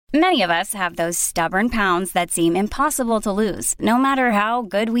Many of us have those stubborn pounds that seem impossible to lose, no matter how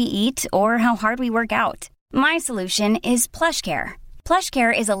good we eat or how hard we work out. My solution is PlushCare.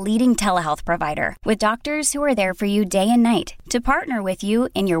 PlushCare is a leading telehealth provider with doctors who are there for you day and night to partner with you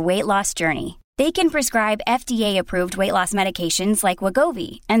in your weight loss journey. They can prescribe FDA-approved weight loss medications like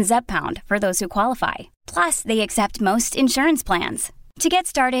Wegovy and Zepbound for those who qualify. Plus, they accept most insurance plans. To get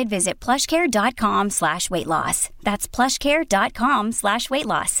started, visit plushcare.com/weightloss. That's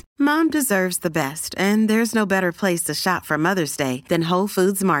plushcare.com/weightloss. Mom deserves the best, and there's no better place to shop for Mother's Day than Whole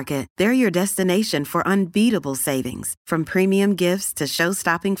Foods Market. They're your destination for unbeatable savings, from premium gifts to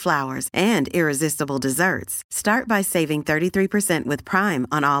show-stopping flowers and irresistible desserts. Start by saving 33% with Prime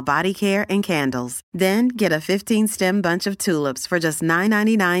on all body care and candles. Then get a 15-stem bunch of tulips for just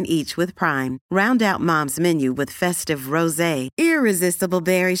 $9.99 each with Prime. Round out Mom's menu with festive rosé, irresistible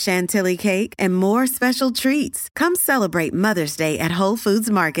berry chantilly cake, and more special treats. Come celebrate Mother's Day at Whole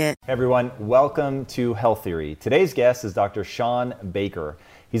Foods Market. Hey everyone, welcome to Health Theory. Today's guest is Dr. Shawn Baker.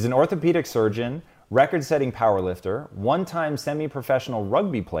 He's an orthopedic surgeon, record-setting powerlifter, one-time semi-professional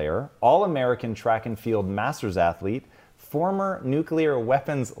rugby player, all-American track and field masters athlete, former nuclear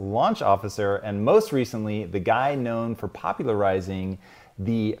weapons launch officer, and most recently, the guy known for popularizing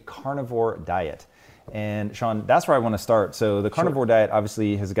the carnivore diet. And Shawn, that's where I want to start. So the carnivore diet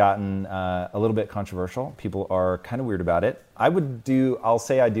obviously has gotten a little bit controversial. People are kind of weird about it. I'll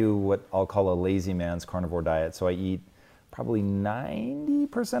say I do what I'll call a lazy man's carnivore diet. So I eat probably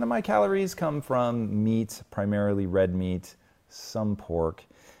 90% of my calories come from meat, primarily red meat, some pork.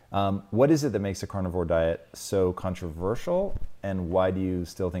 What is it that makes a carnivore diet so controversial, and why do you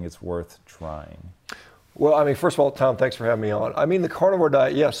still think it's worth trying? Well, I mean, first of all, Tom, thanks for having me on. I mean, the carnivore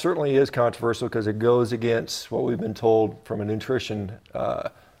diet, yes, certainly is controversial because it goes against what we've been told from a nutrition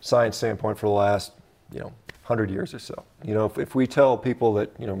science standpoint for the last, 100 years or so. If we tell people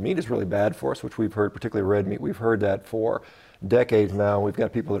that, meat is really bad for us, which we've heard, particularly red meat, we've heard that for decades now. We've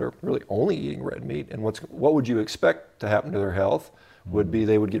got people that are really only eating red meat. And what would you expect to happen to their health would be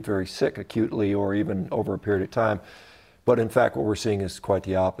they would get very sick acutely or even over a period of time. But in fact, what we're seeing is quite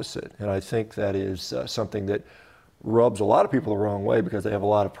the opposite. And I think that is something that rubs a lot of people the wrong way because they have a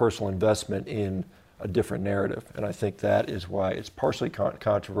lot of personal investment in a different narrative. And I think that is why it's partially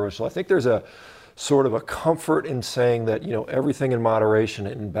controversial. I think there's a sort of a comfort in saying that, everything in moderation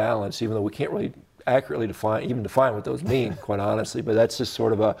and in balance, even though we can't really accurately define what those mean, quite honestly. But that's just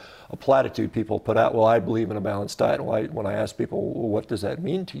sort of a platitude people put out. Well, I believe in a balanced diet. Well, when I ask people, well, what does that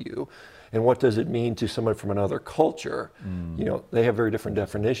mean to you? And what does it mean to someone from another culture? They have very different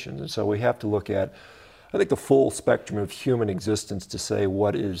definitions. And so we have to look at, I think, the full spectrum of human existence to say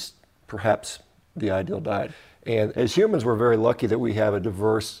what is perhaps the ideal diet. And as humans, we're very lucky that we have a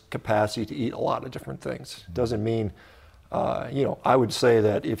diverse capacity to eat a lot of different things. Doesn't mean, I would say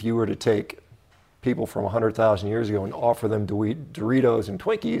that if you were to take people from 100,000 years ago and offer them to eat Doritos and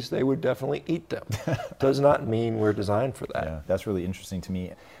Twinkies, they would definitely eat them. Does not mean we're designed for that. Yeah, that's really interesting to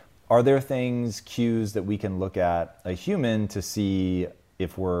me. Are there cues that we can look at a human to see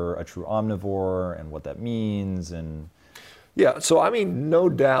if we're a true omnivore and what that means? Yeah, so I mean, no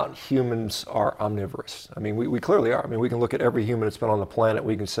doubt humans are omnivorous. I mean, we clearly are. I mean, we can look at every human that's been on the planet.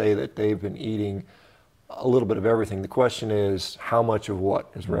 We can say that they've been eating a little bit of everything. The question is how much of what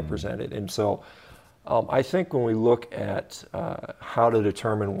is represented. And so I think when we look at how to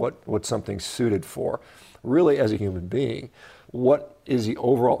determine what something's suited for, really as a human being, what is the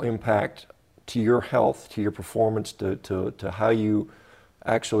overall impact to your health, to your performance, to how you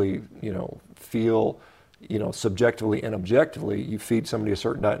actually, feel, subjectively and objectively. You feed somebody a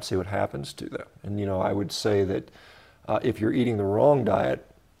certain diet and see what happens to them. And, I would say that if you're eating the wrong diet,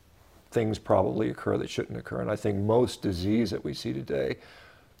 things probably occur that shouldn't occur. And I think most disease that we see today,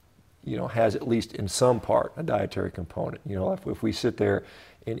 has at least in some part a dietary component. If we sit there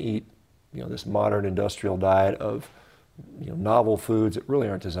and eat, this modern industrial diet of novel foods that really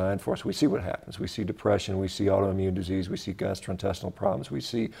aren't designed for us, we see what happens. We see depression, we see autoimmune disease, we see gastrointestinal problems, we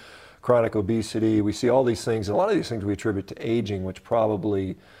see chronic obesity, we see all these things. And a lot of these things we attribute to aging, which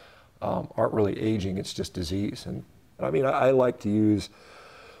probably aren't really aging, it's just disease. And I mean, I like to use,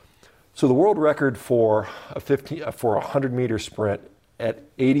 so the world record for a 100-meter sprint at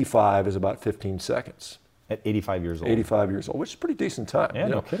 85 is about 15 seconds. At 85 years old? 85 years old, which is a pretty decent time. Yeah,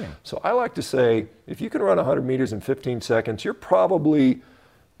 no kidding. So I like to say, if you can run 100 meters in 15 seconds, you're probably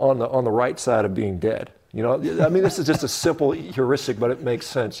on the right side of being dead. I mean, this is just a simple heuristic, but it makes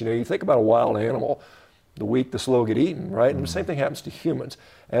sense. You think about a wild animal, the weak, the slow get eaten, right? And the same thing happens to humans.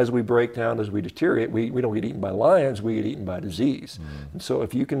 As we break down, as we deteriorate, we don't get eaten by lions, we get eaten by disease. And so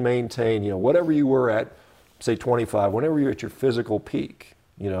if you can maintain, whatever you were at, say 25, whenever you're at your physical peak,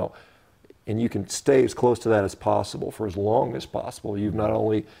 and you can stay as close to that as possible for as long as possible. You've not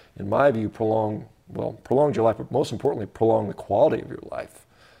only, in my view, prolonged your life, but most importantly, prolonged the quality of your life.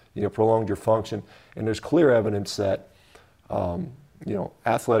 Prolonged your function. And there's clear evidence that,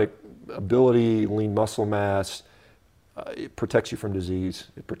 athletic ability, lean muscle mass, it protects you from disease.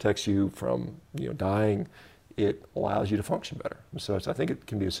 It protects you from, dying. It allows you to function better. So I think it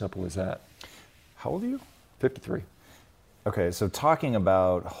can be as simple as that. How old are you? 53. Okay, so talking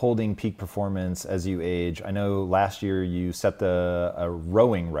about holding peak performance as you age, I know last year you set a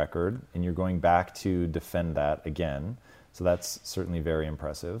rowing record, and you're going back to defend that again. So that's certainly very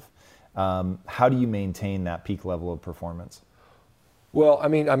impressive. How do you maintain that peak level of performance? Well, I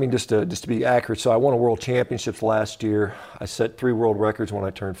mean, just to be accurate, so I won a World Championships last year. I set 3 world records when I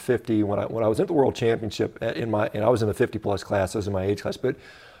turned 50. When I was at the World Championship, and I was in the 50+ class. I was in my age class, but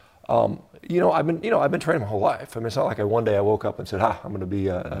I've been training my whole life. I mean, it's not like one day I woke up and said, I'm going to be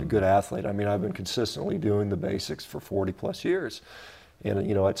a good athlete. I mean, I've been consistently doing the basics for 40+ years. And,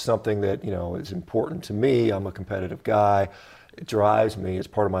 it's something that, is important to me. I'm a competitive guy. It drives me. It's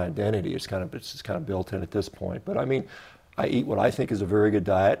part of my identity. It's kind of built in at this point. But I mean, I eat what I think is a very good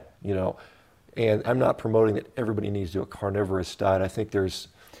diet, and I'm not promoting that everybody needs to do a carnivorous diet. I think there's...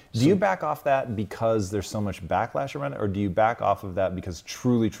 Do you back off that because there's so much backlash around it, or do you back off of that because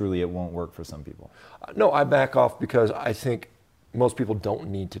truly it won't work for some people? No, I back off because I think most people don't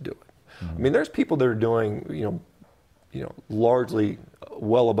need to do it. Mm-hmm. I mean, there's people that are doing, largely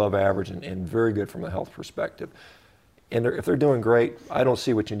well above average and very good from a health perspective. And if they're doing great, I don't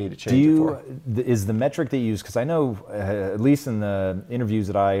see what you need to change it for. Is the metric that you use, because I know, at least in the interviews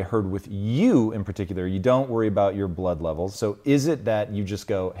that I heard with you in particular, you don't worry about your blood levels. So is it that you just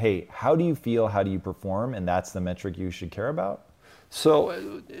go, hey, how do you feel, how do you perform, and that's the metric you should care about?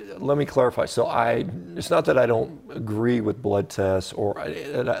 So let me clarify. So it's not that I don't agree with blood tests or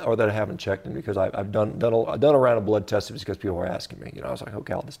that I haven't checked them, because I've done a round of blood tests because people were asking me. I was like,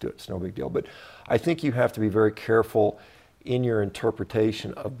 okay, I'll just do it. It's no big deal. But I think you have to be very careful in your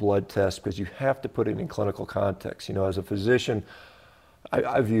interpretation of blood tests, because you have to put it in clinical context. As a physician,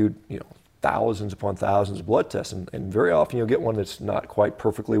 I viewed thousands upon thousands of blood tests, and very often you'll get one that's not quite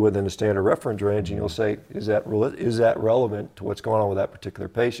perfectly within the standard reference range, and you'll say, is that relevant to what's going on with that particular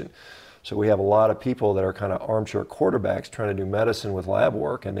patient? So we have a lot of people that are kind of armchair quarterbacks trying to do medicine with lab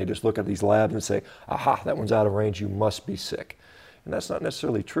work, and they just look at these labs and say, aha, that one's out of range, you must be sick. And that's not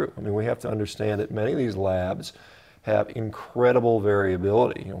necessarily true. I mean, we have to understand that many of these labs have incredible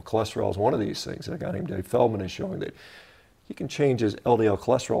variability. Cholesterol is one of these things. A guy named Dave Feldman is showing that you can change his LDL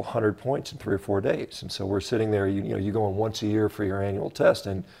cholesterol 100 points in 3 or 4 days. And so we're sitting there, you go in once a year for your annual test,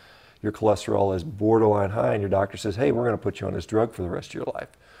 and your cholesterol is borderline high, and your doctor says, hey, we're going to put you on this drug for the rest of your life.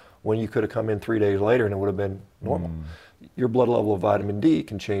 When you could have come in 3 days later and it would have been normal. Your blood level of vitamin D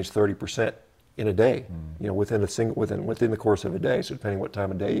can change 30% in a day, within the course of a day. So depending what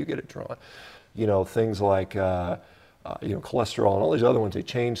time of day you get it drawn. Things like cholesterol and all these other ones, they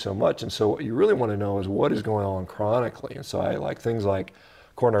change so much. And so what you really want to know is what is going on chronically. And so I like things like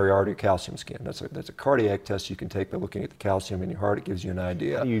coronary artery calcium scan. That's a cardiac test you can take by looking at the calcium in your heart. It gives you an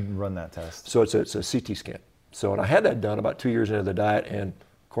idea. How do you run that test? So it's a CT scan. So, and I had that done about 2 years into the diet, and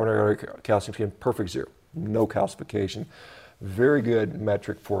coronary artery calcium scan, perfect zero, no calcification. Very good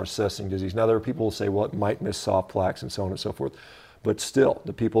metric for assessing disease. Now there are people who say, well, it might miss soft plaques and so on and so forth. But still,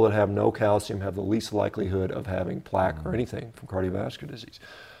 the people that have no calcium have the least likelihood of having plaque or anything from cardiovascular disease.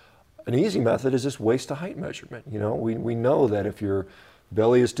 An easy method is just waist to height measurement. We know that if your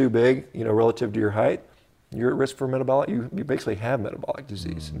belly is too big, relative to your height, you're at risk for metabolic, you basically have metabolic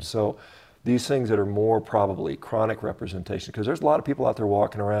disease. And so these things that are more probably chronic representation, because there's a lot of people out there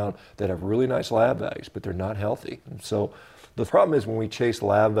walking around that have really nice lab values, but they're not healthy. And so the problem is when we chase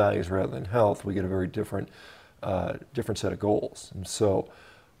lab values rather than health, we get a very different set of goals. And so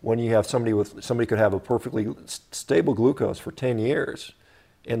when you have somebody could have a perfectly stable glucose for 10 years,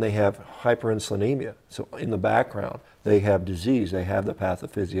 and they have hyperinsulinemia. So in the background, they have disease, they have the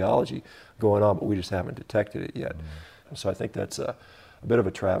pathophysiology going on, but we just haven't detected it yet. And so I think that's a bit of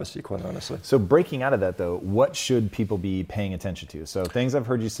a travesty, quite honestly. So breaking out of that though, what should people be paying attention to? So things I've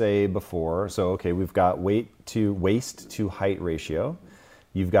heard you say before. So okay, we've got waist to height ratio.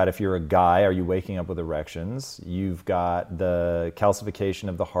 You've got, if you're a guy, are you waking up with erections? You've got the calcification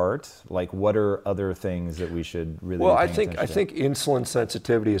of the heart. Like, what are other things that we should really be paying attention to? I think insulin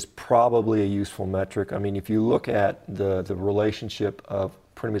sensitivity is probably a useful metric. I mean, if you look at the relationship of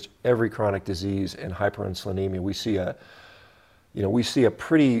pretty much every chronic disease and hyperinsulinemia, we see a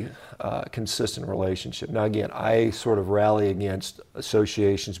pretty consistent relationship. Now, again, I sort of rally against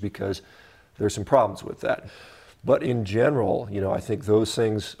associations because there's some problems with that. But in general, I think those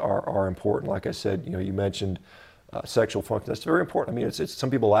things are important. Like I said, you mentioned sexual function. That's very important. I mean, it's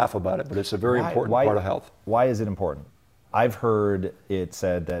some people laugh about it, but it's a very important part of health. Why is it important? I've heard it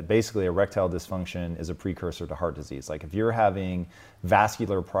said that basically erectile dysfunction is a precursor to heart disease. Like if you're having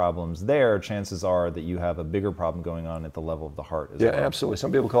vascular problems there, chances are that you have a bigger problem going on at the level of the heart as well. Yeah, absolutely.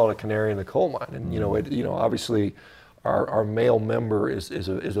 Some people call it a canary in the coal mine. And, obviously our male member is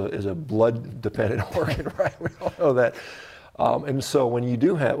a blood dependent organ, right? We all know that. And so when you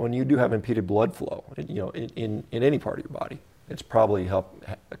do have impeded blood flow, in any part of your body, it's probably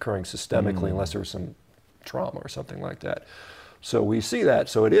occurring systemically unless there's some trauma or something like that. So we see that.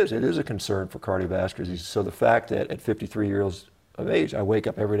 So it is a concern for cardiovascular disease. So the fact that at 53 years of age, I wake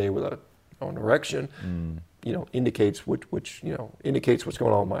up every day with an erection, indicates indicates what's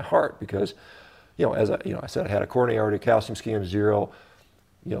going on with my heart, because, as I said, I had a coronary artery calcium scan of 0.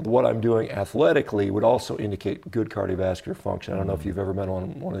 What I'm doing athletically would also indicate good cardiovascular function. I don't know if you've ever been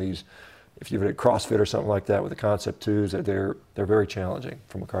on one of these, if you've had CrossFit or something like that with the Concept 2s, they're very challenging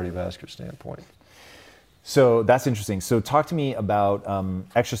from a cardiovascular standpoint. So that's interesting. So talk to me about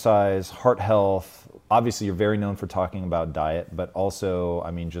exercise, heart health. Obviously, you're very known for talking about diet, but also,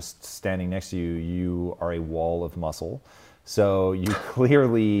 just standing next to you, you are a wall of muscle. So you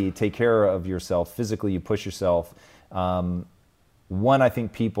clearly take care of yourself physically, you push yourself. I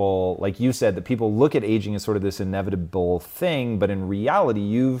think people, like you said, that people look at aging as sort of this inevitable thing, but in reality,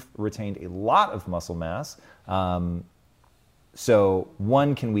 you've retained a lot of muscle mass. So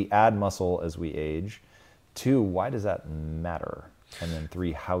 1, can we add muscle as we age? 2, why does that matter? And then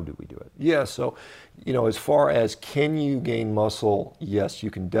 3, how do we do it? Yeah, so, as far as can you gain muscle, yes,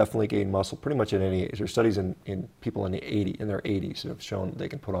 you can definitely gain muscle pretty much at any age. There's studies in people in their 80s that have shown they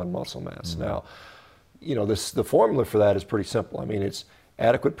can put on muscle mass. Now, the formula for that is pretty simple. It's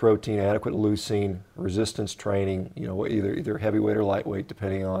adequate protein, adequate leucine, resistance training, either heavyweight or lightweight,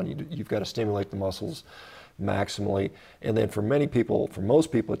 depending on, you've got to stimulate the muscles maximally. And then for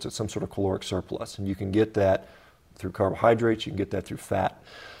most people, it's some sort of caloric surplus. And you can get that through carbohydrates, you can get that through fat.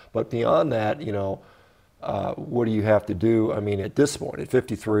 But beyond that, what do you have to do? At this point, at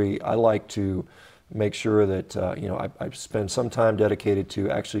 53, I like to make sure that, I spend some time dedicated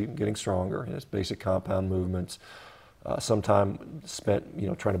to actually getting stronger in its basic compound movements. Some time spent,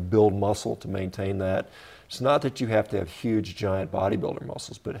 trying to build muscle to maintain that. It's not that you have to have huge, giant bodybuilder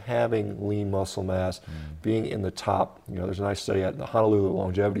muscles, but having lean muscle mass, being in the top. There's a nice study at the Honolulu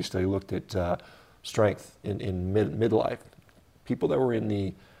Longevity Study looked at strength in midlife. People that were in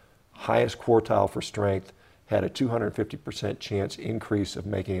the highest quartile for strength had a 250% chance increase of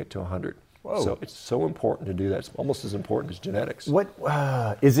making it to 100. Whoa. So it's so important to do that. It's almost as important as genetics. What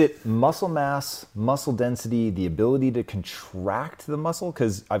is it? Muscle mass, muscle density, the ability to contract the muscle?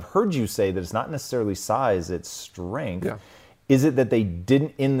 Because I've heard you say that it's not necessarily size, it's strength. Yeah. Is it that they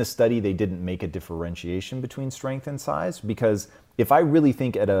didn't make a differentiation between strength and size? Because if I really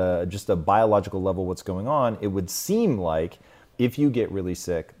think at just a biological level what's going on, it would seem like if you get really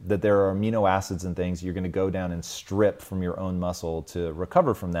sick, that there are amino acids and things you're going to go down and strip from your own muscle to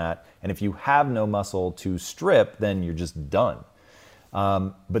recover from that. And if you have no muscle to strip, then you're just done.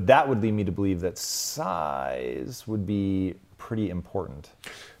 But that would lead me to believe that size would be pretty important.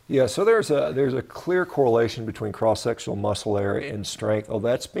 Yeah, so there's a clear correlation between cross-sectional muscle area and strength. Oh,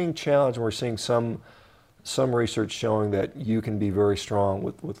 that's being challenged. We're seeing some research showing that you can be very strong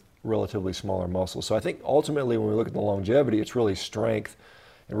with relatively smaller muscles. So I think ultimately when we look at the longevity, it's really strength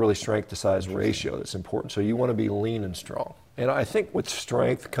and really strength to size ratio that's important. So you want to be lean and strong. And I think with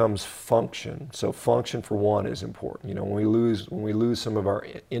strength comes function. So function for one is important. When we lose some of our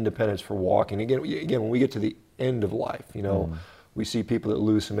independence for walking, again when we get to the end of life, we see people that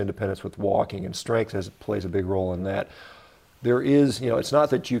lose some independence with walking, and strength plays a big role in that. There is, it's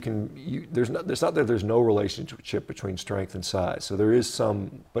not that it's not that there's no relationship between strength and size. So there is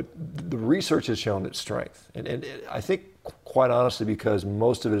some, but the research has shown that strength, and I think quite honestly because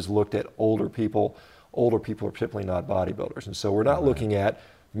most of it is looked at older people. Older people are typically not bodybuilders, and so we're not looking at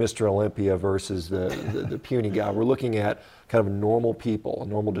Mr. Olympia versus the puny guy. We're looking at kind of normal people, a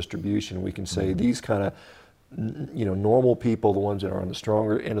normal distribution. We can say these kind of normal people, the ones that are on the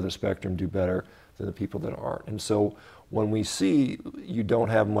stronger end of the spectrum, do better than the people that aren't. And so when we see you don't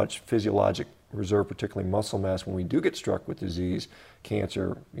have much physiologic reserve, particularly muscle mass, when we do get struck with disease,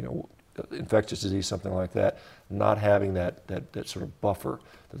 cancer, infectious disease, something like that, not having that sort of buffer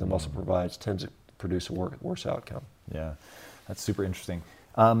that the muscle provides tends to produce a worse outcome. Yeah, that's super interesting.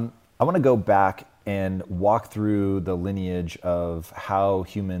 I want to go back and walk through the lineage of how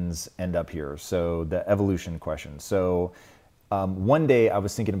humans end up here. So the evolution question. So one day I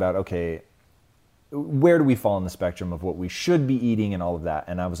was thinking about, okay, where do we fall on the spectrum of what we should be eating and all of that?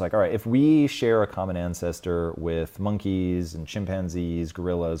 And I was like, all right, if we share a common ancestor with monkeys and chimpanzees,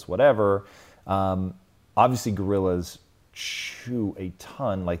 gorillas, whatever, obviously gorillas chew a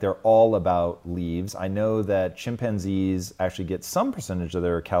ton. Like, they're all about leaves. I know that chimpanzees actually get some percentage of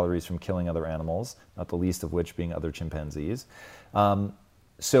their calories from killing other animals, not the least of which being other chimpanzees.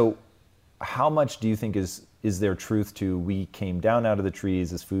 So how much do you think is there truth to we came down out of the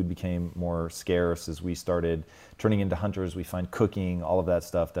trees as food became more scarce, as we started turning into hunters, we find cooking, all of that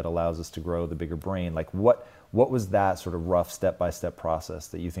stuff that allows us to grow the bigger brain? Like, what was that sort of rough step-by-step process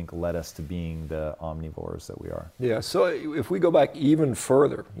that you think led us to being the omnivores that we are? Yeah, so if we go back even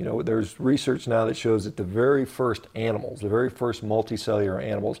further, there's research now that shows that the very first animals, the very first multicellular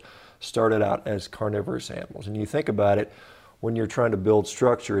animals started out as carnivorous animals. And you think about it, when you're trying to build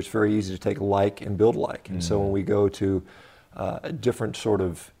structure, it's very easy to take like and build like. And so when we go to different sort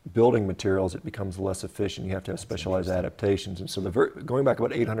of building materials, it becomes less efficient. You have to have specialized adaptations. And so going back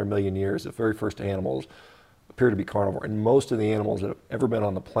about 800 million years, the very first animals appear to be carnivore. And most of the animals that have ever been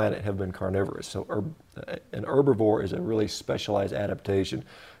on the planet have been carnivorous. So an herbivore is a really specialized adaptation.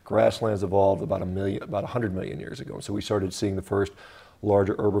 Grasslands evolved about 100 million years ago. So we started seeing the first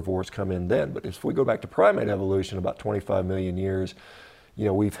larger herbivores come in then. But if we go back to primate evolution, about 25 million years,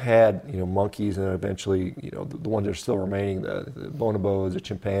 we've had, monkeys, and eventually, the ones that are still remaining, the bonobos, the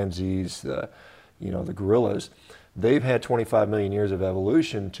chimpanzees, the gorillas, they've had 25 million years of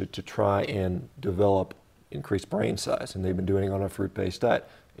evolution to try and develop increased brain size, and they've been doing it on a fruit-based diet.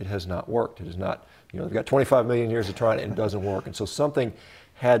 It has not worked. It has not, they've got 25 million years of trying it and it doesn't work. And so something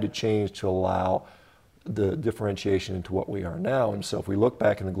had to change to allow the differentiation into what we are now. And so if we look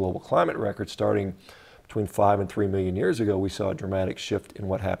back in the global climate record, starting between 5 and 3 million years ago, we saw a dramatic shift in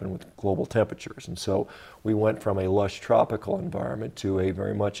what happened with global temperatures. And so we went from a lush tropical environment to a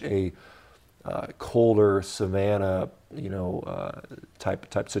very much a colder savanna,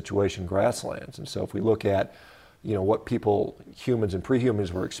 type situation, grasslands. And so if we look at, what humans and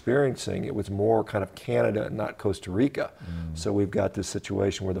pre-humans were experiencing, it was more kind of Canada and not Costa Rica. So we've got this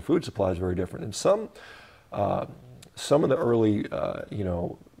situation where the food supply is very different. And some of the early,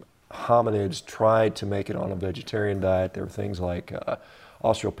 hominids tried to make it on a vegetarian diet. There were things like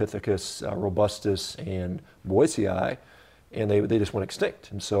Australopithecus robustus and boisei, and they just went extinct.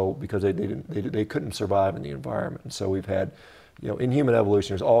 And so because they couldn't survive in the environment. And so we've had, in human evolution,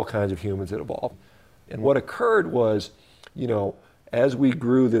 there's all kinds of humans that evolved. And what occurred was, as we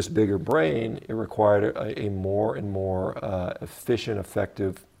grew this bigger brain, it required a more and more efficient,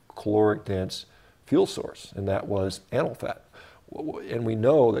 effective, caloric-dense fuel source, and that was animal fat. And we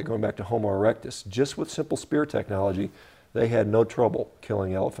know that going back to Homo erectus, just with simple spear technology, they had no trouble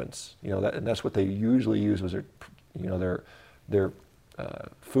killing elephants. And that's what they usually use as their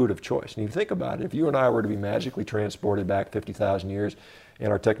food of choice. And you think about it, if you and I were to be magically transported back 50,000 years,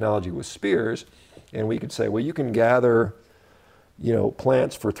 and our technology was spears, and we could say, well, you can gather,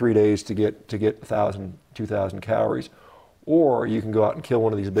 plants for 3 days to get 1,000, 2,000 calories, or you can go out and kill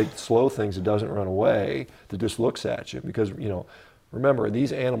one of these big slow things that doesn't run away, that just looks at you. Because, remember,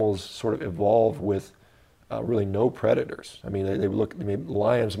 these animals sort of evolved with really no predators. I mean,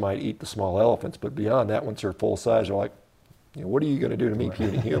 lions might eat the small elephants, but beyond that, once they're full size, they're like, what are you going to do to me,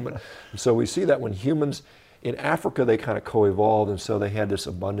 puny human? And so we see that when humans, in Africa, they kind of co-evolved, and so they had this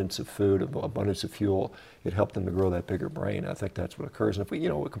abundance of food, abundance of fuel. It helped them to grow that bigger brain. I think that's what occurs. And if we,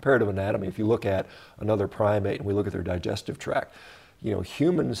 with comparative anatomy, if you look at another primate and we look at their digestive tract,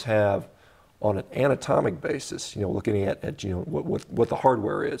 humans have, on an anatomic basis, looking at what the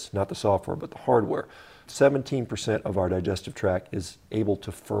hardware is, not the software, but the hardware, 17% of our digestive tract is able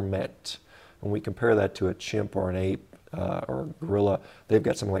to ferment. When we compare that to a chimp or an ape, or a gorilla, they've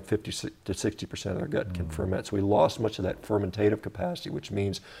got something like 50 to 60% of their gut can ferment. So we lost much of that fermentative capacity, which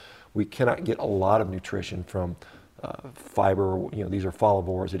means we cannot get a lot of nutrition from fiber. These are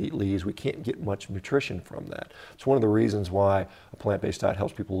folivores that eat leaves. We can't get much nutrition from that. It's one of the reasons why a plant-based diet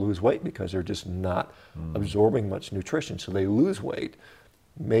helps people lose weight, because they're just not absorbing much nutrition. So they lose weight.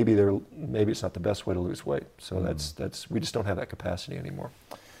 Maybe it's not the best way to lose weight. So that's we just don't have that capacity anymore.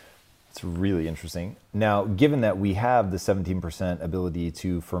 It's really interesting. Now, given that we have the 17% ability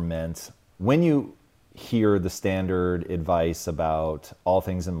to ferment, when you hear the standard advice about all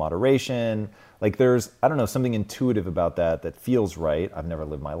things in moderation, like there's, I don't know, something intuitive about that feels right. I've never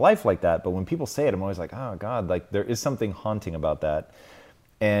lived my life like that, but when people say it, I'm always like, oh God, like there is something haunting about that.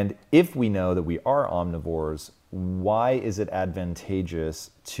 And if we know that we are omnivores, why is it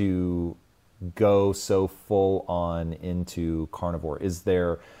advantageous to go so full on into carnivore? Is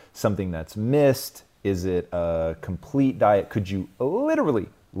there something that's missed? Is it a complete diet? Could you literally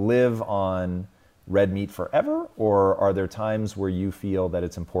live on red meat forever, or are there times where you feel that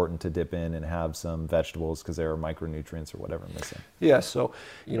it's important to dip in and have some vegetables because there are micronutrients or whatever missing? Yeah, so,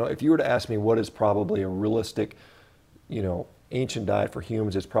 if you were to ask me what is probably a realistic, ancient diet for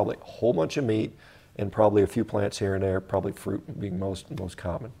humans, it's probably a whole bunch of meat and probably a few plants here and there, probably fruit being most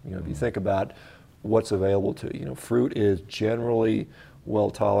common. If you think about what's available to you, fruit is generally well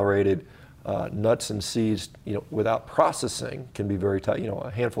tolerated. Nuts and seeds, without processing can be very tough.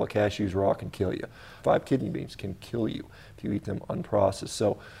 A handful of cashews raw can kill you. 5 kidney beans can kill you if you eat them unprocessed.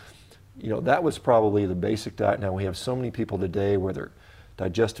 So, that was probably the basic diet. Now we have so many people today where their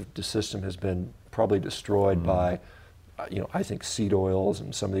digestive system has been probably destroyed by, I think seed oils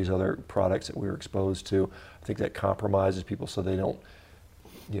and some of these other products that we were exposed to. I think that compromises people so they don't,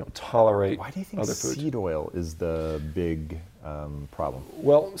 tolerate other foods. Why do you think seed oil is the big problem?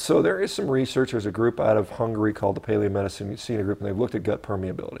 Well, so there is some research. There's a group out of Hungary called the Paleomedicina Group, and they've looked at gut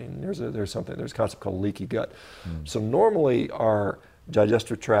permeability. And there's a concept called leaky gut. So normally our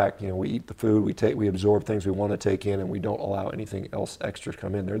digestive tract, we eat the food, we absorb things we want to take in, and we don't allow anything else extra to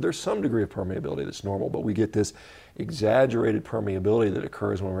come in there. There's some degree of permeability that's normal, but we get this exaggerated permeability that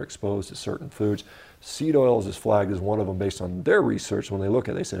occurs when we're exposed to certain foods. Seed oils is flagged as one of them based on their research. When they look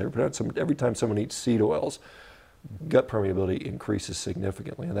at it, they said every time someone eats seed oils, gut permeability increases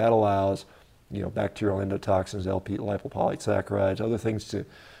significantly, and that allows bacterial endotoxins, LP, lipopolysaccharides, other things to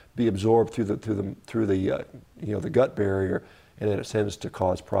be absorbed through the gut barrier, and then it tends to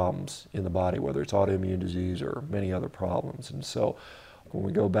cause problems in the body, whether it's autoimmune disease or many other problems. And so when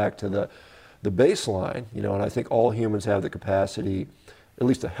we go back to the baseline, and I think all humans have the capacity, at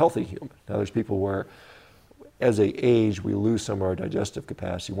least a healthy human. Now there's people where as they age, we lose some of our digestive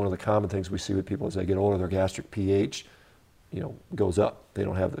capacity. One of the common things we see with people as they get older, their gastric pH, goes up. They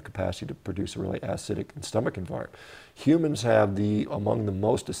don't have the capacity to produce a really acidic stomach environment. Humans have among the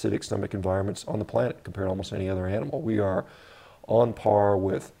most acidic stomach environments on the planet compared to almost any other animal. We are on par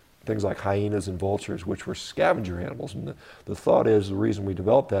with things like hyenas and vultures, which were scavenger animals. And the thought is the reason we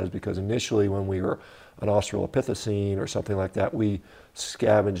developed that is because initially when we were an Australopithecine or something like that, we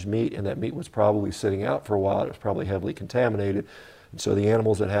scavenged meat, and that meat was probably sitting out for a while. It was probably heavily contaminated. And so the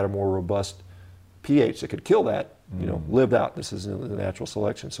animals that had a more robust pH that could kill that, lived out. This is the natural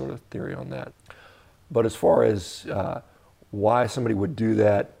selection sort of theory on that. But as far as why somebody would do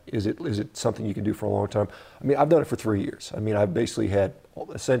that, is it something you can do for a long time? I mean, I've done it for 3 years. I mean, I've basically had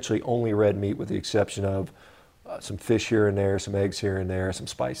essentially only red meat with the exception of some fish here and there, some eggs here and there, some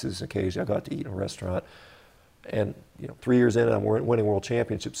spices occasionally. I got to eat in a restaurant. And 3 years in, I'm winning world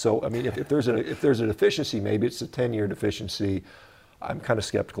championships. So, I mean, if there's a deficiency, maybe it's a 10-year deficiency. I'm kind of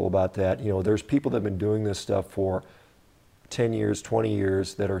skeptical about that. There's people that have been doing this stuff for 10 years, 20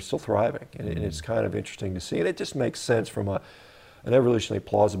 years that are still thriving. And it's kind of interesting to see. And it just makes sense from an evolutionary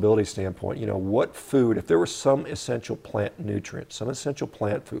plausibility standpoint. What food, if there was some essential plant nutrient, some essential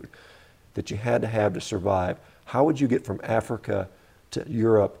plant food that you had to have to survive, how would you get from Africa to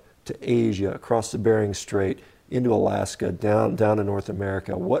Europe to Asia, across the Bering Strait, into Alaska, down to North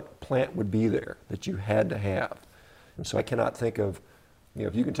America? What plant would be there that you had to have? And so I cannot think of,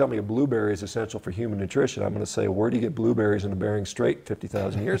 if you can tell me a blueberry is essential for human nutrition, I'm going to say, where do you get blueberries in the Bering Strait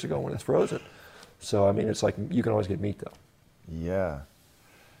 50,000 years ago when it's frozen? So, I mean, it's like you can always get meat, though.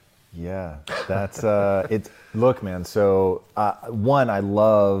 Yeah, that's look, man, so one, I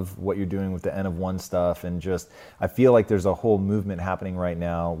love what you're doing with the N of 1 stuff, and just I feel like there's a whole movement happening right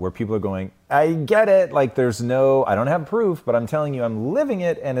now where people are going, I get it, like I don't have proof, but I'm telling you I'm living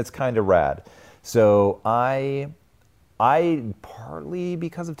it, and it's kind of rad. So I partly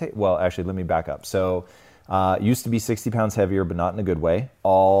because of well, actually, let me back up. So used to be 60 pounds heavier, but not in a good way,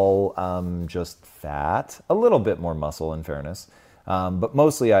 all just fat, a little bit more muscle in fairness. But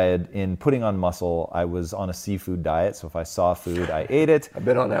mostly in putting on muscle, I was on a seafood diet. So if I saw food, I ate it. I've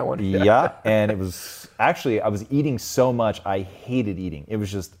been on that one. Yeah. And it was actually, I was eating so much, I hated eating. It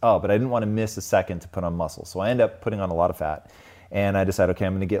was just, but I didn't want to miss a second to put on muscle. So I ended up putting on a lot of fat. And I decided, okay,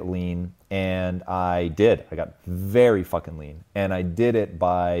 I'm going to get lean. And I did. I got very fucking lean. And I did it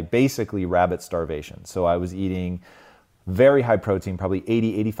by basically rabbit starvation. So I was eating very high protein, probably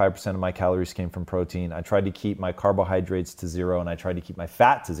 85% of my calories came from protein. I tried to keep my carbohydrates to 0, and I tried to keep my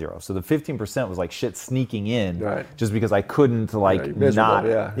fat to 0. So the 15% was like shit sneaking in, right, just because I couldn't not.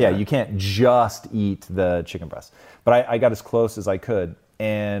 Yeah, you can't just eat the chicken breast. But I got as close as I could.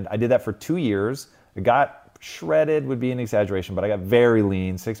 And I did that for 2 years. I got shredded would be an exaggeration, but I got very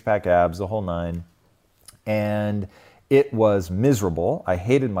lean, 6-pack abs, the whole 9. And it was miserable. I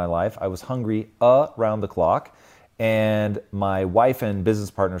hated my life. I was hungry around the clock. And my wife and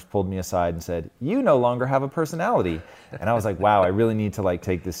business partners pulled me aside and said, you no longer have a personality. And I was like, wow, I really need to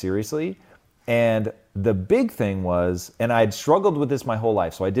take this seriously. And the big thing was, and I'd struggled with this my whole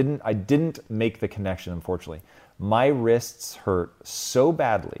life, so I didn't make the connection, unfortunately. My wrists hurt so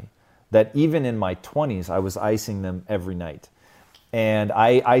badly that even in my 20s, I was icing them every night. And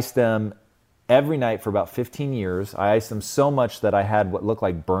I iced them every night for about 15 years. I iced them so much that I had what looked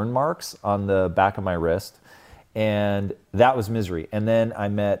like burn marks on the back of my wrist. And that was misery. And then I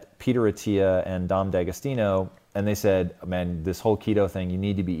met Peter Attia and Dom D'Agostino, and they said, man, this whole keto thing, you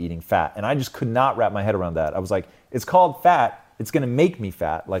need to be eating fat. And I just could not wrap my head around that. I was like, it's called fat. It's going to make me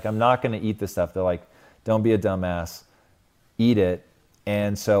fat. Like, I'm not going to eat this stuff. They're like, don't be a dumbass. Eat it.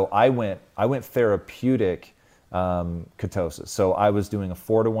 And so I went therapeutic ketosis. So I was doing a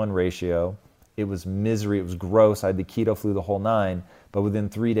 4-to-1 ratio. It was misery. It was gross. I had the keto flu the whole 9. But within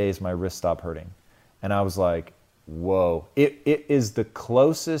 3 days, my wrist stopped hurting. And I was like, whoa. It is the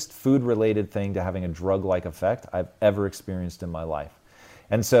closest food-related thing to having a drug-like effect I've ever experienced in my life.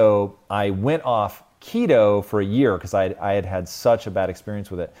 And so I went off keto for a year because I had had such a bad experience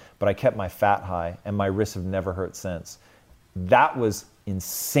with it. But I kept my fat high, and my wrists have never hurt since. That was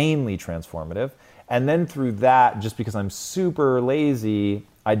insanely transformative. And then through that, just because I'm super lazy,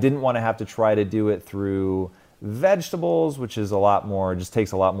 I didn't want to have to try to do it through vegetables, which is a lot more, just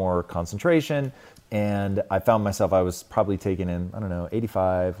takes a lot more concentration. And I found myself, I was probably taking in,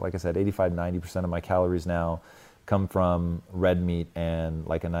 85, like I said, 85, 90% of my calories now come from red meat and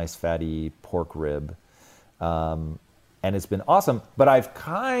like a nice fatty pork rib. And it's been awesome. But I've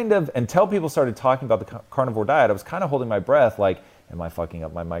kind of, until people started talking about the carnivore diet, I was kind of holding my breath like, am I fucking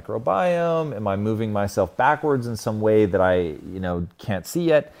up my microbiome? Am I moving myself backwards in some way that I, can't see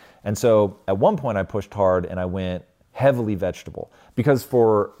yet? And so at one point I pushed hard and I went heavily vegetable because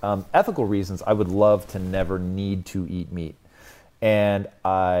for ethical reasons, I would love to never need to eat meat. And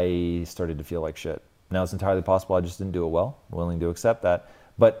I started to feel like shit. Now it's entirely possible I just didn't do it well. I'm willing to accept that.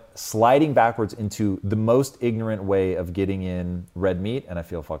 But sliding backwards into the most ignorant way of getting in red meat, and I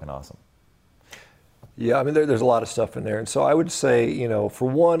feel fucking awesome. Yeah, I mean, there's a lot of stuff in there. And so I would say, for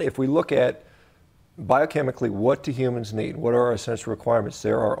one, if we look at biochemically, what do humans need? What are our essential requirements?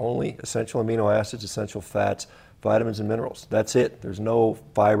 There are only essential amino acids, essential fats, vitamins, and minerals. That's it. There's no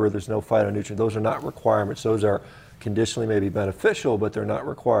fiber, there's no phytonutrient. Those are not requirements. Those are conditionally maybe beneficial, but they're not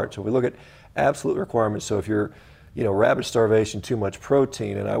required. So we look at absolute requirements. So if you're, rabid starvation, too much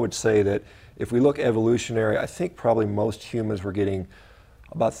protein, and I would say that if we look evolutionary, I think probably most humans were getting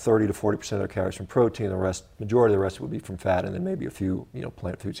about 30 to 40% of their calories from protein. The majority of the rest would be from fat, and then maybe a few,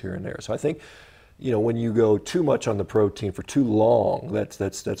 plant foods here and there. So I think, when you go too much on the protein for too long,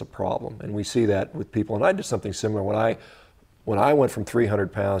 that's a problem. And we see that with people. And I did something similar when I went from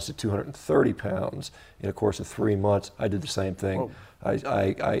 300 pounds to 230 pounds in a course of 3 months. I did the same thing. Whoa.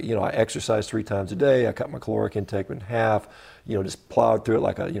 I exercised 3 times a day. I cut my caloric intake in half. Just plowed through it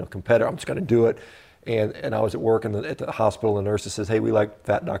like a competitor. I'm just going to do it. And I was at work at the hospital, and the nurse says, hey, we like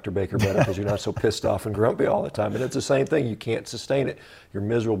Fat Dr. Baker better because you're not so pissed off and grumpy all the time. And it's the same thing. You can't sustain it. You're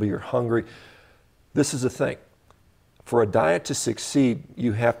miserable. You're hungry. This is the thing. For a diet to succeed,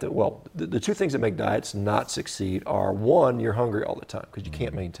 you have to, the 2 things that make diets not succeed are, 1, you're hungry all the time because you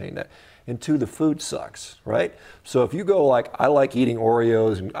can't maintain that. And 2, the food sucks, right? So if you go like, I like eating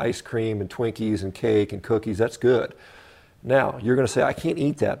Oreos and ice cream and Twinkies and cake and cookies, that's good. Now, you're going to say, I can't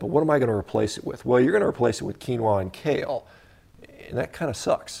eat that, but what am I going to replace it with? Well, you're going to replace it with quinoa and kale, and that kind of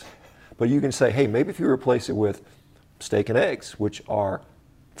sucks. But you can say, hey, maybe if you replace it with steak and eggs, which are,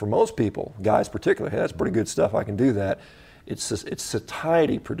 for most people, guys particularly, hey, that's pretty good stuff, I can do that. It's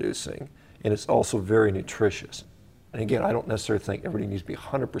satiety producing, and it's also very nutritious. And again, I don't necessarily think everybody needs to be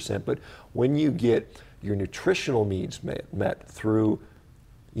 100%, but when you get your nutritional needs met through,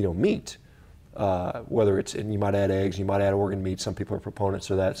 meat, whether it's, and you might add eggs, you might add organ meat, some people are proponents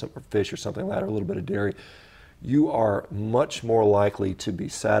of that, some are fish or something like that, or a little bit of dairy, you are much more likely to be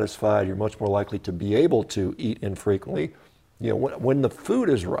satisfied, you're much more likely to be able to eat infrequently. When the food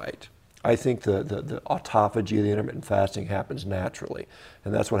is right, I think the autophagy of the intermittent fasting happens naturally.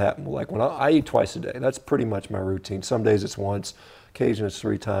 And that's what happened. Like when I eat twice a day, that's pretty much my routine. Some days it's once, occasionally it's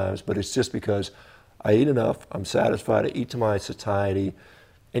 3 times, but it's just because I eat enough, I'm satisfied, I eat to my satiety.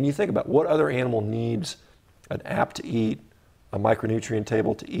 And you think about what other animal needs an app to eat, a micronutrient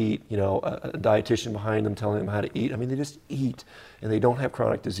table to eat, a dietitian behind them telling them how to eat. I mean, they just eat and they don't have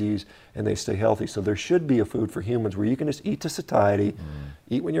chronic disease and they stay healthy. So there should be a food for humans where you can just eat to satiety,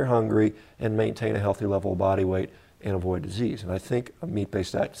 eat when you're hungry, and maintain a healthy level of body weight and avoid disease. And I think a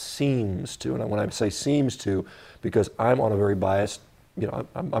meat-based diet seems to, and when I say seems to, because I'm on a very biased,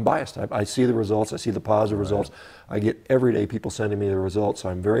 I'm biased. I see the results, I see the positive results. I get everyday people sending me the results, so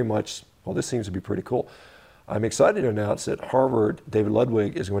I'm very much, well, this seems to be pretty cool. I'm excited to announce that Harvard, David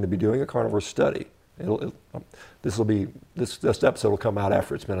Ludwig, is going to be doing a carnivore study. This episode will come out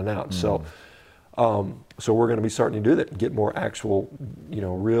after it's been announced. So we're going to be starting to do that and get more actual,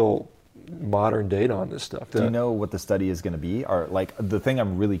 real modern data on this stuff. Do you know what the study is going to be? Or like the thing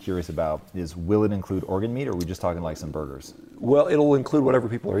I'm really curious about is, will it include organ meat, or are we just talking like some burgers? Well, it'll include whatever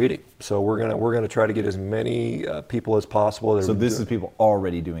people are eating. So we're gonna try to get as many people as possible. So this is people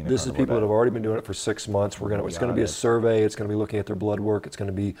already doing this is people that have already been doing it for 6 months. It's going to be a survey. It's going to be looking at their blood work. It's going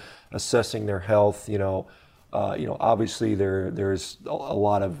to be assessing their health. Obviously there's a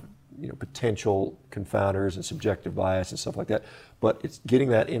lot of potential confounders and subjective bias and stuff like that. But it's getting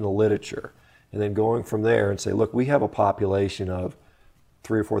that in the literature and then going from there and say, look, we have a population of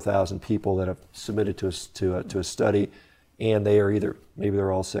 3,000 or 4,000 people that have submitted to a study, and they are maybe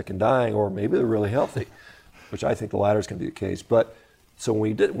they're all sick and dying, or maybe they're really healthy, which I think the latter is going to be the case. But so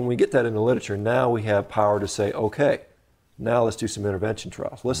when we get that in the literature, now we have power to say, okay, now let's do some intervention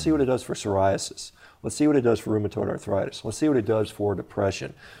trials. Let's see what it does for psoriasis. Let's see what it does for rheumatoid arthritis. Let's see what it does for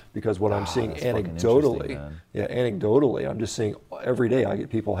depression. Because what I'm seeing anecdotally, I'm just seeing every day I get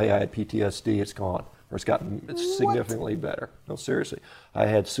people, hey, I had PTSD, it's gone, or it's significantly better. No, seriously. I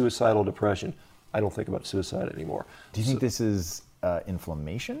had suicidal depression. I don't think about suicide anymore. Do you think this is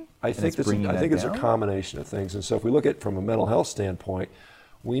inflammation? I think it's a combination of things. And so if we look at it from a mental health standpoint,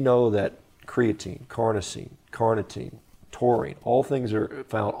 we know that creatine, carnitine, taurine, all things are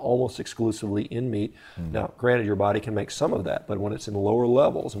found almost exclusively in meat. Now, granted, your body can make some of that, but when it's in lower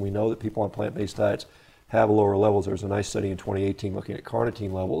levels, and we know that people on plant-based diets have lower levels. There was a nice study in 2018 looking at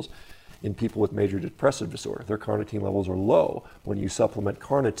carnitine levels in people with major depressive disorder. Their carnitine levels are low. When you supplement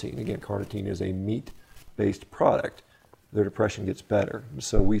carnitine, again, carnitine is a meat-based product, their depression gets better.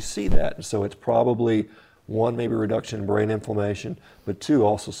 So we see that. And so it's probably, one, maybe reduction in brain inflammation, but two,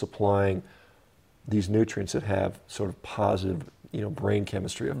 also supplying these nutrients that have sort of positive, brain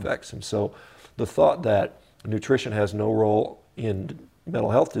chemistry effects. And so the thought that nutrition has no role in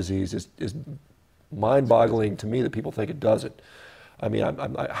mental health disease is mind-boggling to me, that people think it doesn't. I mean,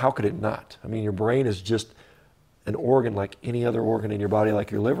 how could it not? I mean, your brain is just an organ like any other organ in your body,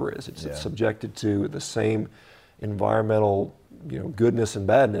 like your liver is. It's subjected to the same environmental, goodness and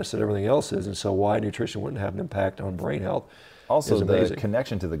badness that everything else is. And so why nutrition wouldn't have an impact on brain health? Also, the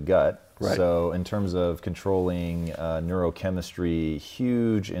connection to the gut. Right. So in terms of controlling neurochemistry,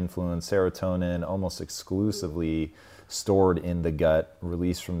 huge influence. Serotonin almost exclusively stored in the gut,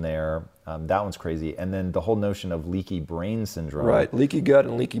 released from there. That one's crazy. And then the whole notion of leaky brain syndrome. Right, leaky gut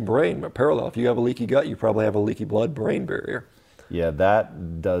and leaky brain are parallel. If you have a leaky gut, you probably have a leaky blood-brain barrier. Yeah,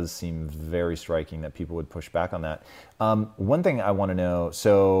 that does seem very striking that people would push back on that. One thing I want to know,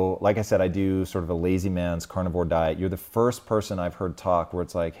 so like I said, I do sort of a lazy man's carnivore diet. You're the first person I've heard talk where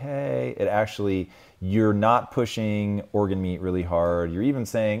it's like, hey, you're not pushing organ meat really hard. You're even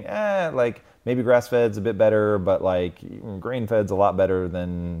saying, like maybe grass-fed's a bit better, but like grain-fed's a lot better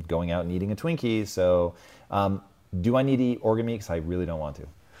than going out and eating a Twinkie. So do I need to eat organ meat? Because I really don't want to.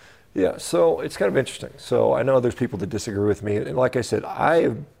 Yeah, so it's kind of interesting. So I know there's people that disagree with me, and like I said,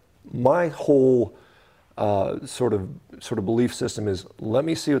 my whole sort of belief system is, let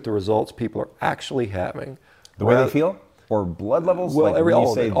me see what the results people are actually having. The way they feel, or blood levels. Well,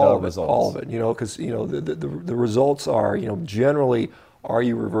 like all of it. Because the results are, generally, are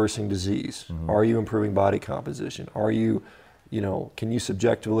you reversing disease? Mm-hmm. Are you improving body composition? Are you, can you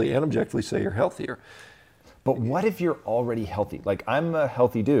subjectively and objectively say you're healthier? But what if you're already healthy? Like, I'm a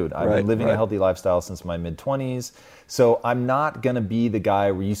healthy dude. I've been living a healthy lifestyle since my mid-20s. So I'm not going to be the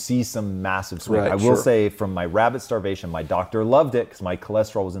guy where you see some massive swing. I will say, from my rabbit starvation, my doctor loved it because my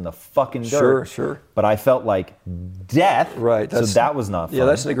cholesterol was in the fucking dirt. Sure. But I felt like death. Right. So that was not fun. Yeah,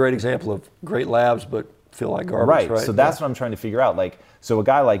 that's a great example of great labs, but feel like garbage. Right. So that's what I'm trying to figure out. Like, so a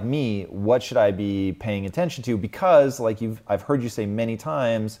guy like me, what should I be paying attention to? Because, like I've heard you say many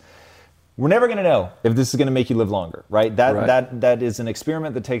times, we're never going to know if this is going to make you live longer, right? That is an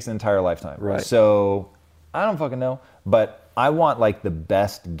experiment that takes an entire lifetime. Right. So I don't fucking know, but I want like the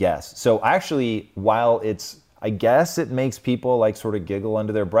best guess. So actually, while I guess it makes people like sort of giggle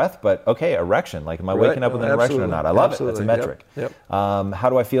under their breath, but okay, erection. Like, am I waking up with an erection or not? I love it. That's a metric. Yep. How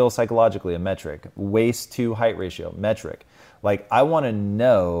do I feel psychologically? A metric. Waist to height ratio, metric. Like, I want to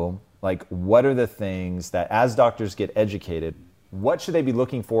know, like, what are the things that as doctors get educated, what should they be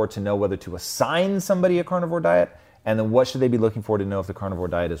looking for to know whether to assign somebody a carnivore diet? And then what should they be looking for to know if the carnivore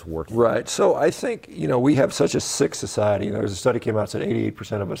diet is working? Right. So I think, we have such a sick society. There was a study came out that said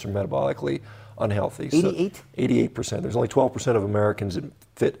 88% of us are metabolically unhealthy. 88? So 88%. There's only 12% of Americans that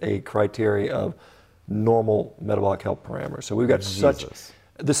fit a criteria of normal metabolic health parameters. So we've got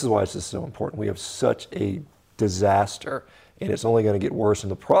this is why this is so important. We have such a disaster, and it's only going to get worse.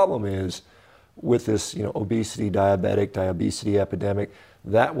 And the problem is, with this, obesity, diabetes epidemic,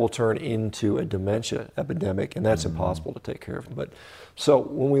 that will turn into a dementia epidemic, and that's impossible to take care of. But so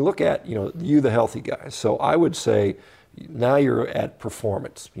when we look at, you, the healthy guy, so I would say now you're at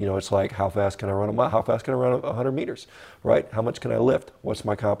performance. It's like, how fast can I run a mile? How fast can I run 100 meters, right? How much can I lift? What's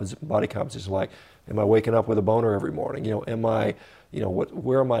my body composition like? Am I waking up with a boner every morning? Am I,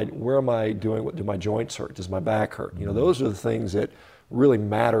 where am I doing? Do my joints hurt? Does my back hurt? Those are the things that really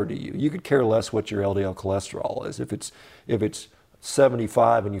matter to you. You could care less what your LDL cholesterol is. If it's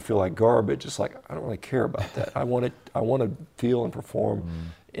 75 and you feel like garbage, it's like, I don't really care about that. I want to feel and perform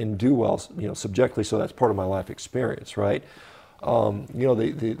and do well, subjectively. So that's part of my life experience, right?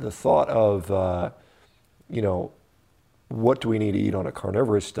 The thought of, what do we need to eat on a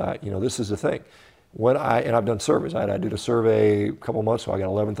carnivorous diet? This is the thing. And I've done surveys. I did a survey a couple months ago. I got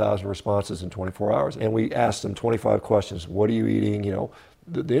 11,000 responses in 24 hours. And we asked them 25 questions. What are you eating?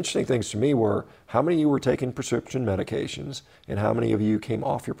 The interesting things to me were how many of you were taking prescription medications and how many of you came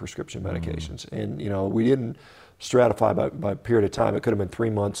off your prescription medications. And, we didn't stratify by period of time. It could have been 3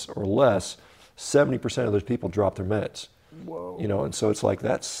 months or less. 70% of those people dropped their meds. Whoa. And so it's like,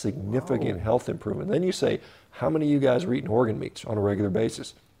 that's significant health improvement. Then you say, how many of you guys are eating organ meats on a regular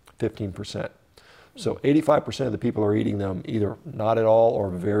basis? 15%. So 85% of the people are eating them either not at all or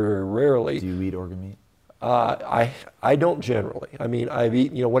very, very rarely. Do you eat organ meat? I don't generally. I mean, I've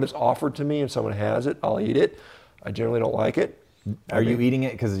eaten, when it's offered to me and someone has it, I'll eat it. I generally don't like it. Are you eating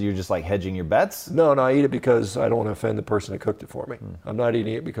it because you're just like hedging your bets? No, I eat it because I don't want to offend the person that cooked it for me. I'm not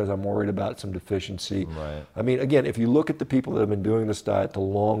eating it because I'm worried about some deficiency. Right. I mean, again, if you look at the people that have been doing this diet the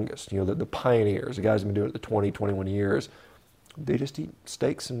longest, the pioneers, the guys who've been doing it the 20, 21 years, they just eat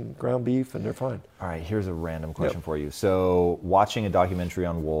steaks and ground beef and they're fine. All right, here's a random question for you. So, watching a documentary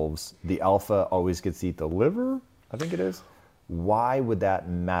on wolves, the alpha always gets to eat the liver, I think it is. Why would that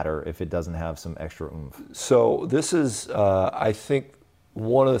matter if it doesn't have some extra oomph? So this is, I think,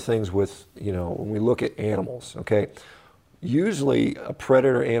 one of the things with, when we look at animals, okay? Usually a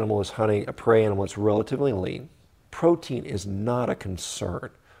predator animal is hunting a prey animal that's relatively lean. Protein is not a concern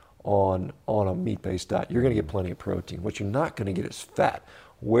on a meat-based diet. You're going to get plenty of protein. What you're not going to get is fat.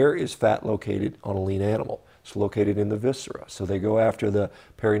 Where is fat located on a lean animal? It's located in the viscera. So they go after the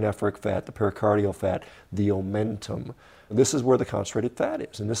perinephric fat, the pericardial fat, the omentum. This is where the concentrated fat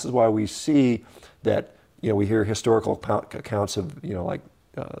is. And this is why we see that, we hear historical accounts of,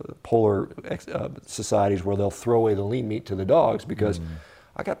 polar societies where they'll throw away the lean meat to the dogs because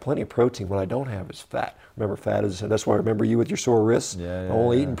I got plenty of protein. What I don't have is fat. Remember, fat is, and that's why I remember you with your sore wrists.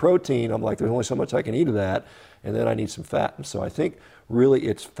 Only eating protein. I'm like, there's only so much I can eat of that, and then I need some fat. And so I think really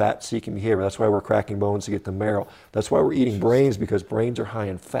it's fat-seeking behavior. That's why we're cracking bones to get the marrow. That's why we're eating brains, because brains are high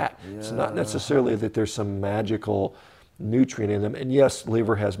in fat. It's not necessarily that there's some magical nutrient in them. And yes,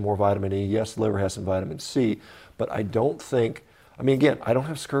 liver has more vitamin E. Yes, liver has some vitamin C. But I don't think, again, I don't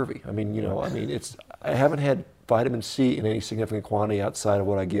have scurvy. I haven't had vitamin C in any significant quantity outside of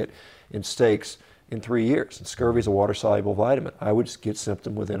what I get in steaks in 3 years. And scurvy is a water-soluble vitamin. I would get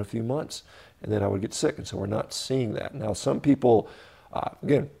symptom within a few months, and then I would get sick. And so we're not seeing that. Now, some people,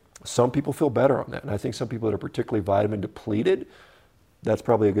 some people feel better on that. And I think some people that are particularly vitamin depleted, that's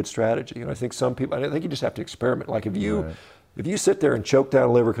probably a good strategy. And I think some people, I think you just have to experiment. Like if you sit there and choke down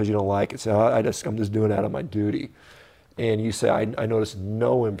a liver because you don't like it, say, I'm just doing it out of my duty. And you say, I notice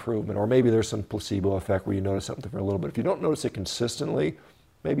no improvement, or maybe there's some placebo effect where you notice something for a little bit. If you don't notice it consistently,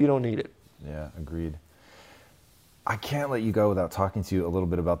 maybe you don't need it. Yeah, agreed. I can't let you go without talking to you a little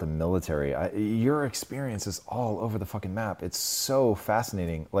bit about the military. Your experience is all over the fucking map. It's so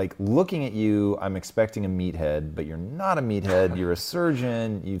fascinating. Like, looking at you, I'm expecting a meathead, but you're not a meathead. You're a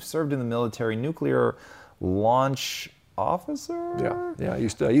surgeon. You've served in the military, nuclear launch officer? Yeah. I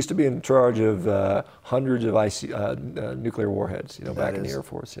used to be in charge of hundreds of nuclear warheads. Back in the Air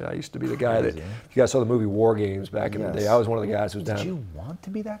Force. Yeah, I used to be the guy that. If you guys saw the movie War Games back in the day, I was one of the guys who was down. Did you want to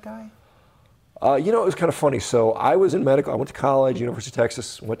be that guy? It was kind of funny. So I was in medical. I went to college, University of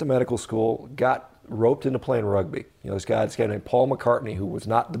Texas. Went to medical school. Got roped into playing rugby. This guy named Paul McCartney, who was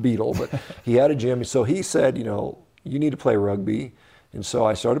not the Beatle, but he had a gym. So he said, you need to play rugby. And so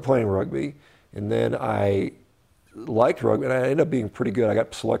I started playing rugby, and then I liked rugby, and I ended up being pretty good. I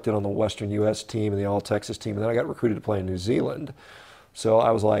got selected on the Western U.S. team and the All-Texas team, and then I got recruited to play in New Zealand. So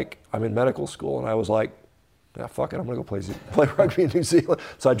I was like, I'm in medical school, and I was like, fuck it, I'm going to go play rugby in New Zealand.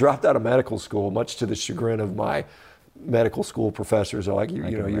 So I dropped out of medical school, much to the chagrin of my medical school professors. They're like,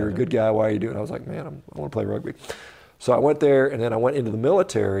 you're a good guy, why are you doing it? I was like, man, I want to play rugby. So I went there, and then I went into the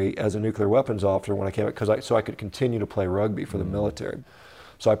military as a nuclear weapons officer when I came, so I could continue to play rugby for the military.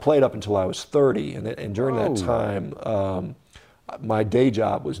 So I played up until I was 30, and during that time, my day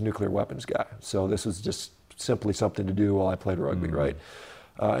job was nuclear weapons guy. So this was just simply something to do while I played rugby, right?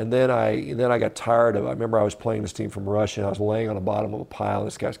 And then I got tired of. I remember I was playing this team from Russia, and I was laying on the bottom of a pile, and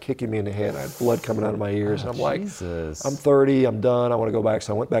this guy's kicking me in the head, and I had blood coming out of my ears, and I'm like, I'm 30, I'm done, I want to go back.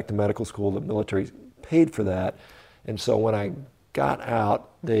 So I went back to medical school. The military paid for that, and so when I got out,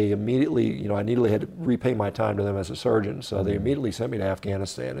 they immediately, I immediately had to repay my time to them as a surgeon. So they immediately sent me to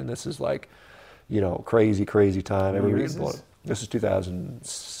Afghanistan, and this is like, crazy time. Everybody's blown. This is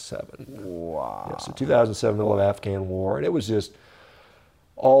 2007. Wow. Yeah, so 2007, middle of Afghan war, and it was just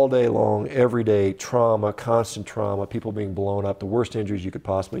all day long, every day, trauma, constant trauma, people being blown up, the worst injuries you could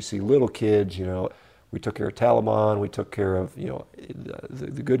possibly see, little kids, We took care of Taliban, we took care of,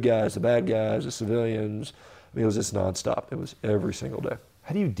 the good guys, the bad guys, the civilians. I mean, it was just nonstop. It was every single day.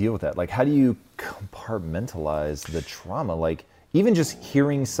 How do you deal with that? Like, how do you compartmentalize the trauma? Like, even just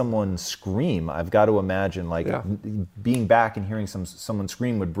hearing someone scream, I've got to imagine, being back and hearing someone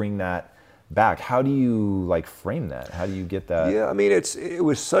scream would bring that back. How do you frame that? How do you get that? Yeah, I mean, it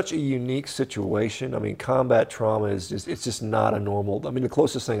was such a unique situation. I mean, combat trauma is just not a normal. I mean, the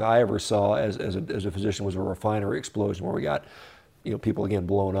closest thing I ever saw as a physician was a refinery explosion where we got people again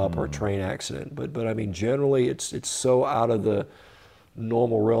blown up or a train accident. But I mean, generally it's so out of the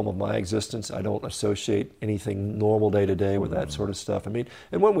normal realm of my existence. I don't associate anything normal day to day with that sort of stuff. I mean,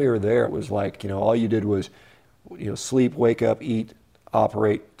 and when we were there, it was like all you did was sleep, wake up, eat,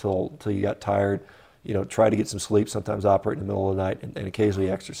 operate till you got tired, try to get some sleep, sometimes operate in the middle of the night, and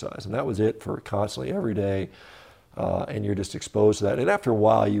occasionally exercise. And that was it for constantly every day. And you're just exposed to that. And after a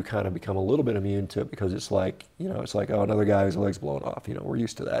while, you kind of become a little bit immune to it because it's like, oh, another guy whose leg's blown off. We're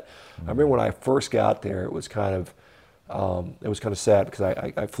used to that. I remember when I first got there, it was kind of sad because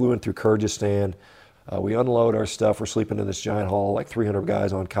I flew in through Kyrgyzstan. We unload our stuff. We're sleeping in this giant hall, like 300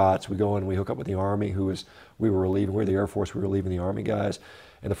 guys on cots. We go in, we hook up with the Army, we were the Air Force, we were relieving the Army guys.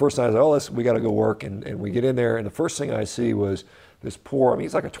 And the first time I was we got to go work. And we get in there, and the first thing I see was this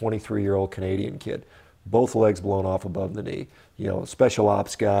he's like a 23-year-old Canadian kid, both legs blown off above the knee. Special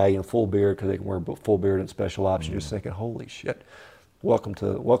ops guy, full beard, because they can wear full beard in special ops. You're just thinking, holy shit, welcome to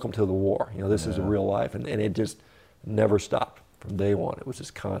the war. This is a real life. And it just never stopped from day one. It was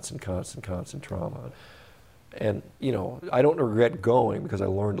just constant trauma. And, I don't regret going because I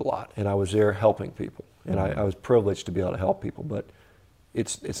learned a lot, and I was there helping people. And I was privileged to be able to help people, but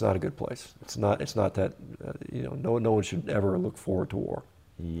it's not a good place. It's not that, no one should ever look forward to war.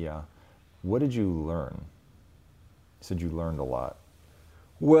 Yeah. What did you learn? You said you learned a lot.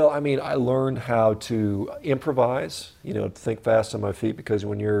 Well, I mean, I learned how to improvise, think fast on my feet, because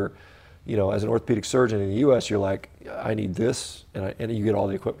when you're, as an orthopedic surgeon in the U.S., you're like, I need this, and you get all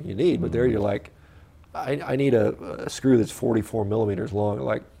the equipment you need. But there you're like, I need a screw that's 44 millimeters long.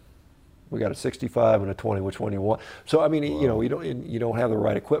 Like, we got a 65 and a 20. Which one do you want? So I mean, you don't have the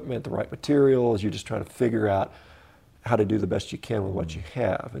right equipment, the right materials. You're just trying to figure out how to do the best you can with what you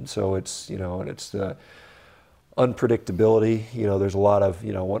have. And so it's and it's the unpredictability. There's a lot of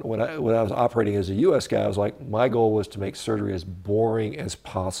when I was operating as a U.S. guy, I was like, my goal was to make surgery as boring as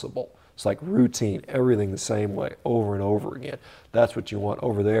possible. It's like routine, everything the same way over and over again. That's what you want.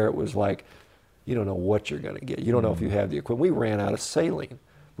 Over there, it was like, you don't know what you're going to get. You don't know if you have the equipment. We ran out of saline.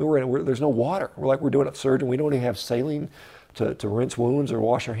 There's no water. We're doing a surgeon. We don't even have saline to rinse wounds or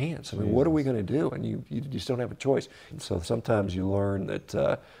wash our hands. I mean, what are we going to do? And you just don't have a choice. And so sometimes you learn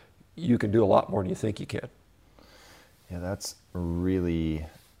that you can do a lot more than you think you can. Yeah, that's really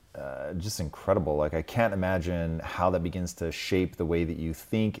just incredible. Like, I can't imagine how that begins to shape the way that you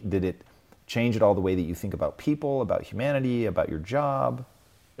think. Did it change at all the way that you think about people, about humanity, about your job?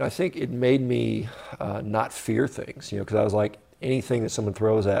 I think it made me not fear things, because I was like, anything that someone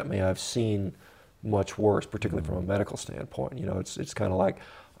throws at me, I've seen much worse, particularly from a medical standpoint. It's kind of like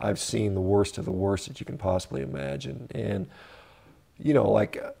I've seen the worst of the worst that you can possibly imagine. And,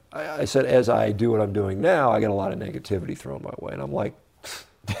 like I said, as I do what I'm doing now, I get a lot of negativity thrown my way. And I'm like,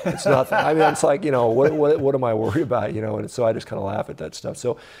 it's nothing. I mean, it's like, what am I worried about? And so I just kind of laugh at that stuff.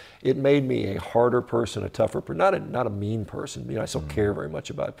 So it made me a harder person, a tougher person, not a mean person. I still care very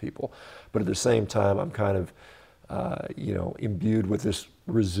much about people. But at the same time, I'm kind of, imbued with this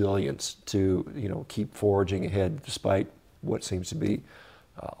resilience to, keep forging ahead despite what seems to be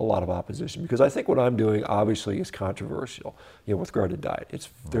a lot of opposition. Because I think what I'm doing obviously is controversial, with regard to diet.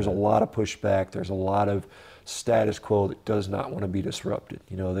 There's a lot of pushback. There's a lot of status quo that does not want to be disrupted.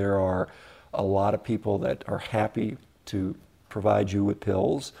 There are a lot of people that are happy to provide you with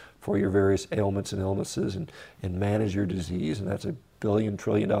pills for your various ailments and illnesses and manage your disease, and that's a $1 billion,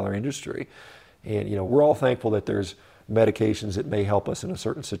 trillion industry. And we're all thankful that there's medications that may help us in a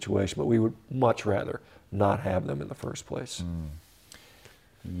certain situation, but we would much rather not have them in the first place.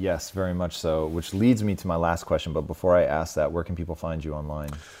 Yes, very much so, which leads me to my last question. But before I ask that, where can people find you online?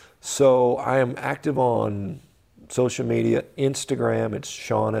 So I am active on social media. Instagram, it's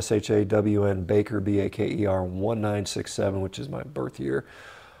Shawn, S-H-A-W-N, Baker, B-A-K-E-R, 1967, which is my birth year.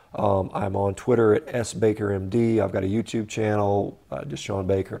 I'm on Twitter at SBakerMD. I've got a YouTube channel, just Shawn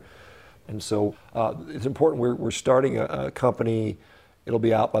Baker. And so it's important. We're starting a company. It'll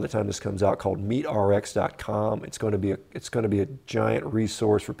be out by the time this comes out, called MeatRx.com. It's going to be a giant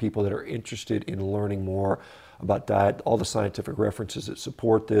resource for people that are interested in learning more about diet, all the scientific references that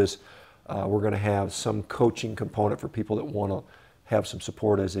support this. We're going to have some coaching component for people that want to have some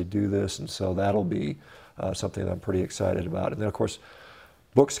support as they do this, and so that'll be something that I'm pretty excited about. And then, of course,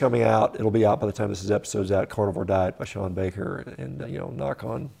 books coming out. It'll be out by the time this episode's out. Carnivore Diet by Shawn Baker, and knock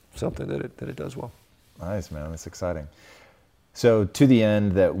on something that it does well. Nice, man. That's exciting. So to the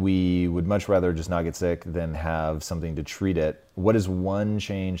end that we would much rather just not get sick than have something to treat it, what is one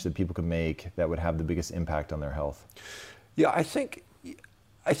change that people could make that would have the biggest impact on their health? Yeah, I think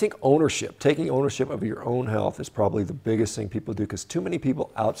ownership, taking ownership of your own health is probably the biggest thing people do, because too many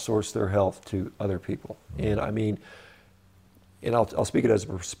people outsource their health to other people. And I mean, and I'll speak it as a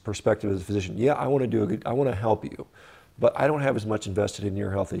perspective as a physician. Yeah, I want to help you, but I don't have as much invested in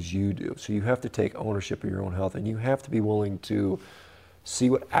your health as you do. So you have to take ownership of your own health, and you have to be willing to see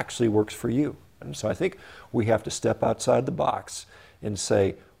what actually works for you. And so I think we have to step outside the box and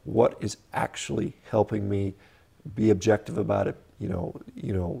say, what is actually helping me? Be objective about it.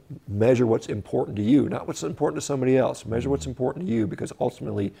 Measure what's important to you, not what's important to somebody else. Measure what's important to you, because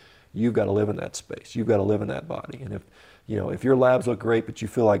ultimately you've got to live in that space. You've got to live in that body. And if your labs look great but you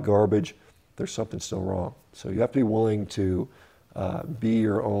feel like garbage, there's something still wrong. So you have to be willing to be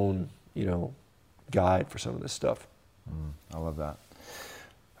your own, guide for some of this stuff. I love that.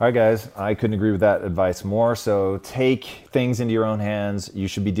 All right, guys, I couldn't agree with that advice more. So take things into your own hands. You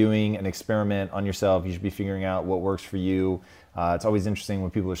should be doing an experiment on yourself. You should be figuring out what works for you. It's always interesting when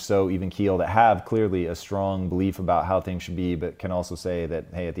people are so even-keeled, that have clearly a strong belief about how things should be, but can also say that,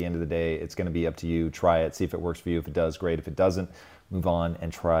 hey, at the end of the day, it's going to be up to you. Try it, see if it works for you. If it does, great. If it doesn't, move on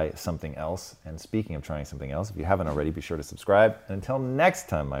and try something else. And speaking of trying something else, if you haven't already, be sure to subscribe. And until next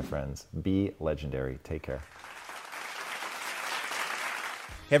time, my friends, be legendary. Take care.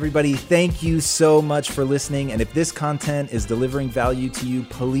 Hey everybody, thank you so much for listening. And if this content is delivering value to you,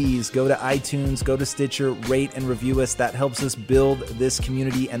 please go to iTunes, go to Stitcher, rate and review us. That helps us build this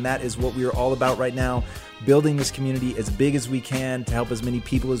community, and that is what we are all about right now. Building this community as big as we can to help as many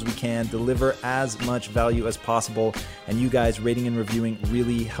people as we can, deliver as much value as possible. And you guys rating and reviewing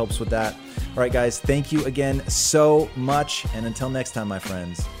really helps with that. All right, guys, thank you again so much. And until next time, my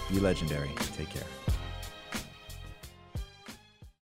friends, be legendary. Take care.